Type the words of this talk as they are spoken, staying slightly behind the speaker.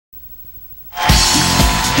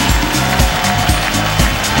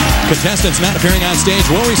Contestants not appearing on stage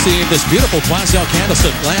will receive this beautiful Quazel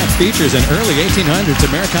candlestick lamp. Features an early 1800s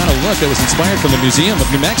Americana look that was inspired from the Museum of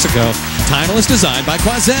New Mexico. Timeless design by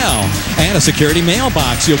Quazel. And a security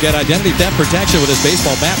mailbox. You'll get identity theft protection with this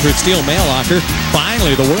baseball bat-proof steel mail locker.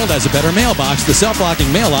 Finally, the world has a better mailbox. The self-locking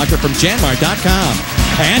mail locker from janmart.com.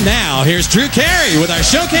 And now, here's Drew Carey with our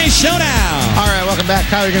Showcase Showdown. All right, welcome back.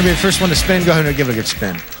 Kyle, you're going to be the first one to spin. Go ahead and give it a good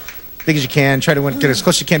spin. Big as you can. Try to get as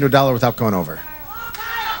close as you can to $1 without going over.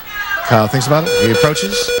 Kyle thinks about it. He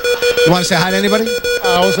approaches. You want to say hi to anybody?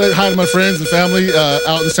 I want to say hi to my friends and family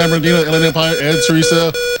out in San Bernardino, Inland Empire, Ed,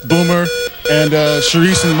 Teresa, Boomer, and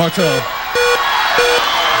Sharice and Martel.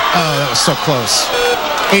 Oh, that was so close.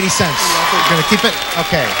 80 cents. You're going to keep it?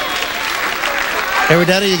 Okay. Hey,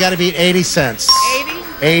 Rodetta, you got to beat 80 cents.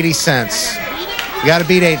 80 cents. You got to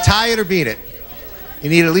beat 80. Tie it or beat it. You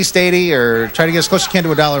need at least 80 or try to get as close as you can to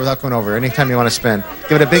 $1 without going over. Anytime you want to spin.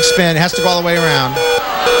 Give it a big spin. It has to go all the way around.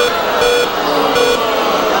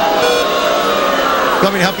 You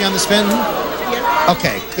want me to help you on the spin? Yeah.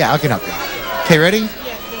 Okay. Yeah, I can help you. Okay, ready?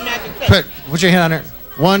 Yeah. Put your hand on it.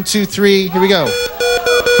 1, 2, 3. Here we go.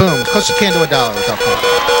 Boom. Close as you can to $1 without going over.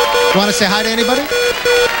 You want to say hi to anybody?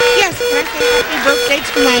 Yes. Can I say happy birthday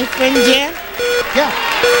to my friend Jen? Yeah.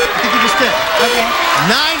 I think you just did. Okay.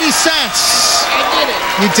 90 cents. I did it.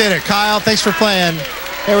 You did it. Kyle, thanks for playing.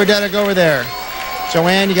 Hey, Rodetta, go over there.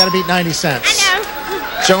 Joanne, you got to beat 90 cents. I know.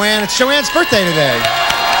 Joanne, it's Joanne's birthday today.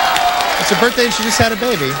 It's her birthday and she just had a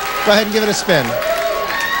baby. Go ahead and give it a spin.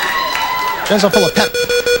 Joanne's all full of pep.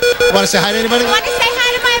 You want to say hi to anybody? I want to say hi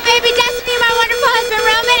to my baby Destiny, my wonderful husband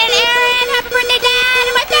Roman, and Aaron. Happy birthday, Dad,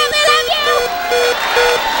 and my family. Love you.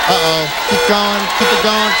 Uh-oh. Keep going. Keep it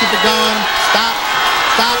going. Keep it going. Stop.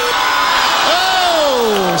 Stop.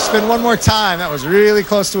 Oh! Spin one more time. That was really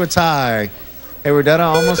close to a tie. Hey, Rodetta,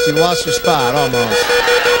 almost. You lost your spot. Almost.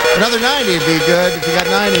 Another 90 would be good if you got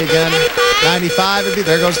 90 again. 95 would be.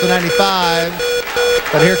 There goes the 95.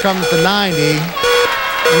 But here comes the 90.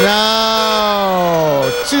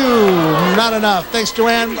 No. 2. Not enough. Thanks,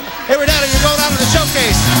 Joanne. Hey, Rodetta, you're going on to the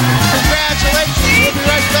showcase. Congratulations. We'll be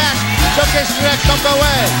right back. Showcase is next. Don't go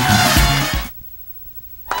away.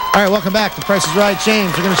 All right, welcome back. The Price is Right.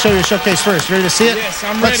 James, we're going to show you a showcase first. You ready to see it? Yes,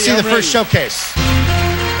 I'm ready. Let's see the first showcase.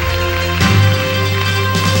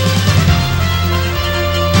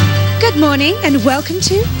 Good morning and welcome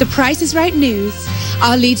to The Price is Right News.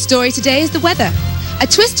 Our lead story today is the weather. A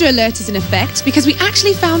twister alert is in effect because we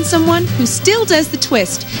actually found someone who still does the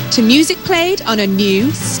twist to music played on a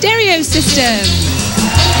new stereo system.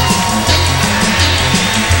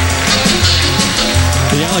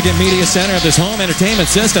 The elegant media center of this home entertainment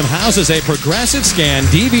system houses a progressive scan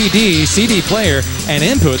DVD, CD player, and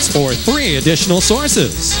inputs for 3 additional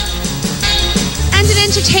sources. And in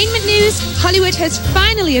entertainment news, Hollywood has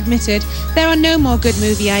finally admitted there are no more good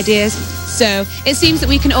movie ideas. So it seems that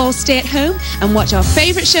we can all stay at home and watch our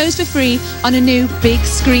favorite shows for free on a new big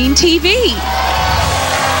screen TV.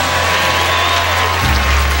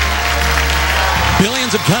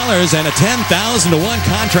 Billions of colors and a 10,000 to 1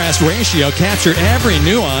 contrast ratio capture every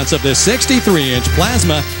nuance of this 63-inch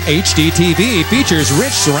plasma HD TV. Features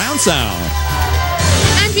rich surround sound.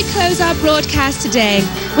 And we close our broadcast today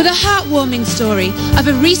with a heartwarming story of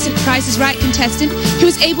a recent Price is Right contestant who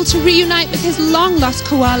was able to reunite with his long-lost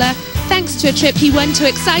koala thanks to a trip he went to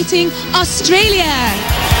exciting Australia.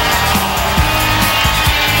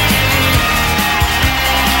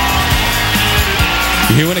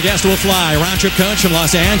 You and a guest will fly round-trip coach from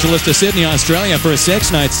Los Angeles to Sydney, Australia for a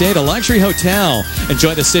 6-night stay at a luxury hotel.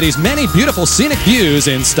 Enjoy the city's many beautiful scenic views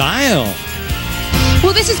in style.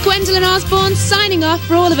 Well, this is Gwendolyn Osborne signing off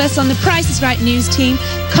for all of us on the Price is Right news team.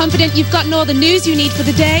 Confident you've gotten all the news you need for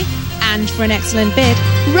the day and for an excellent bid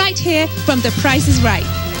right here from the Price is Right.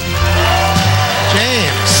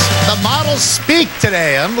 James, the models speak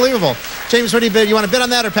today. Unbelievable. James, what do you bid? You want to bid on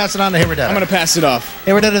that or pass it on to Hey Rodetta? I'm going to pass it off.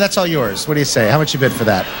 Hey Rodetta, that's all yours. What do you say? How much you bid for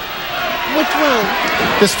that? Which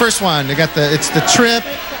one? This first one. You got it's the trip.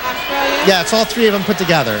 Australia? Yeah, it's all 3 of them put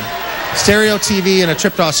together. Stereo TV and a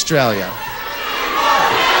trip to Australia.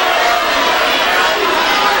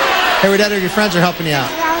 Hey Rodetta, your friends are helping you out.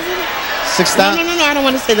 6,000? No, I don't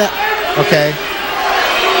want to say that. Okay.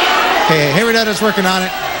 Okay, Hey Rodetta's working on it.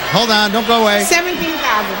 Hold on, don't go away. 17,000.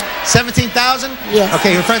 17,000? Yes.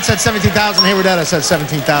 Okay, your friend said 17,000. Hey Rodetta said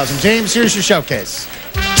 17,000. James, here's your showcase.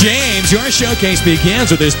 James, your showcase begins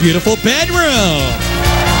with this beautiful bedroom.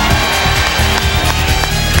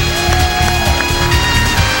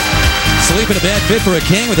 Sleep in a bed fit for a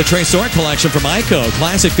king with a Tresor collection from Ico.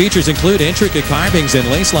 Classic features include intricate carvings and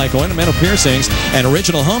lace-like ornamental piercings and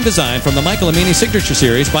original home design from the Michael Amini Signature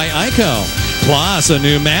Series by Ico. plus a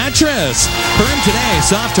new mattress. Firm today,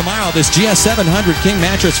 soft tomorrow. This GS 700 King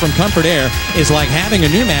mattress from Comfort Air is like having a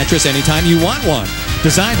new mattress anytime you want one.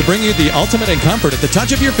 Designed to bring you the ultimate in comfort at the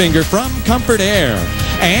touch of your finger from Comfort Air.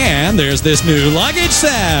 And there's this new luggage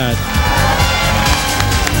set.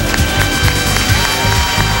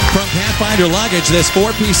 From Pathfinder Luggage, this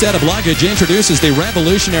 4-piece set of luggage introduces the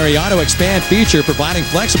revolutionary Auto Expand feature, providing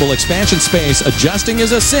flexible expansion space. Adjusting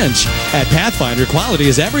is a cinch. At Pathfinder, quality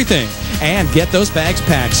is everything. And get those bags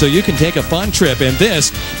packed so you can take a fun trip in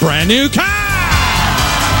this brand new car.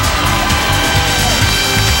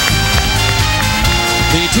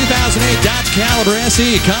 The 2008 Dodge Caliber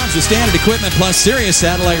SE comes with standard equipment plus Sirius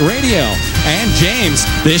satellite radio. And James,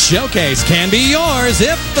 this showcase can be yours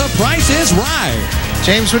if the price is right.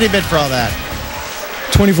 James, what do you bid for all that?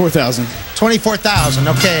 $24,000. $24,000.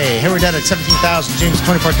 Okay, here we're done at $17,000. James, $24,000.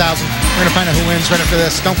 We're going to find out who wins right after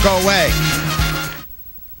this. Don't go away.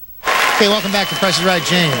 Okay, welcome back to Price is Right,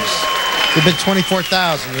 James. You bid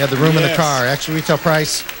 $24,000. You had the room in the car. Actual retail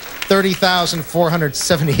price,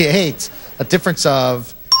 $30,478. A difference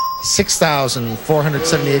of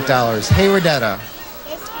 $6,478. Hey, Rodetta.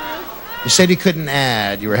 You said you couldn't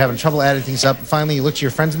add. You were having trouble adding things up. And finally, you looked to your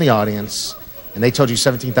friends in the audience, and they told you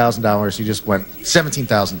 $17,000. You just went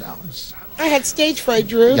 $17,000. I had stage fright,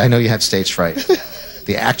 Drew. I know you had stage fright.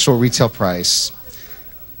 The actual retail price,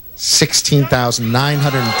 $16,935.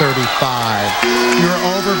 You were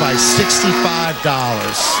over by $65.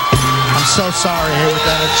 I'm so sorry, hey, with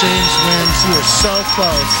that. James wins. You were so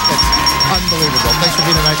close. It's unbelievable. Thanks for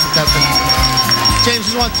being a nice contestant. James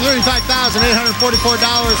has won $35,844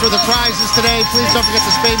 worth of prizes today. Please don't forget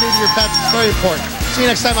to spay neuter your pets. It's very important. See you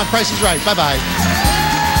next time on Price is Right. Bye-bye.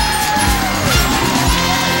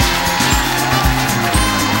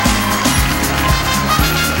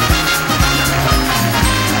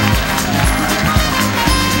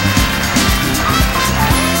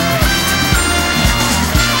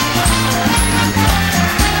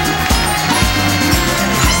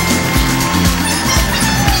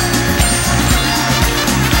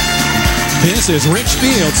 This is Rich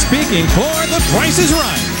Field speaking for The Price is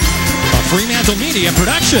Right, a Fremantle Media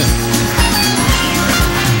production.